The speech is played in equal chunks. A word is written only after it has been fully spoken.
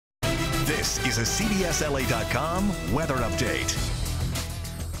This is a CBSLA.com weather update.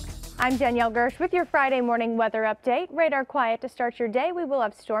 I'm Danielle Gersh with your Friday morning weather update. Radar quiet to start your day. We will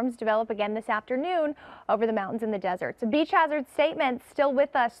have storms develop again this afternoon over the mountains and the deserts. A beach hazard statement still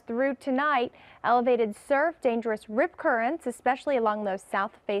with us through tonight. Elevated surf, dangerous rip currents, especially along those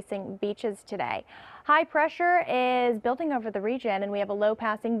south-facing beaches today. High pressure is building over the region, and we have a low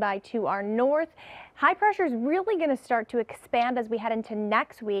passing by to our north. High pressure is really going to start to expand as we head into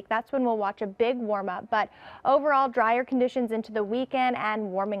next week. That's when we'll watch a big warm up, but overall drier conditions into the weekend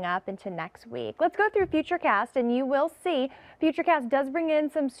and warming up into next week. Let's go through Futurecast, and you will see Futurecast does bring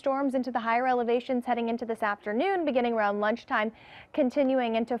in some storms into the higher elevations heading into this afternoon, beginning around lunchtime,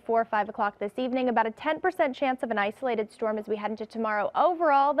 continuing into 4 or 5 o'clock this evening. About a 10% chance of an isolated storm as we head into tomorrow.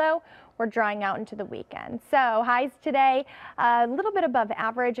 Overall, though, we're drying out into the weekend. So highs today a little bit above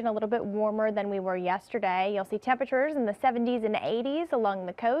average and a little bit warmer than we were yesterday. You'll see temperatures in the 70s and 80s along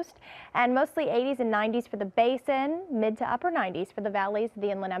the coast, and mostly 80s and 90s for the basin, mid to upper 90s for the valleys of the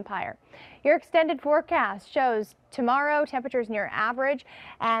Inland Empire. Your extended forecast shows tomorrow temperatures near average,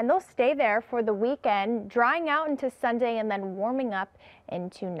 and they'll stay there for the weekend, drying out into Sunday and then warming up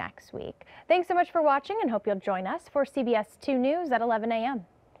into next week. Thanks so much for watching, and hope you'll join us for CBS 2 News at 11 a.m.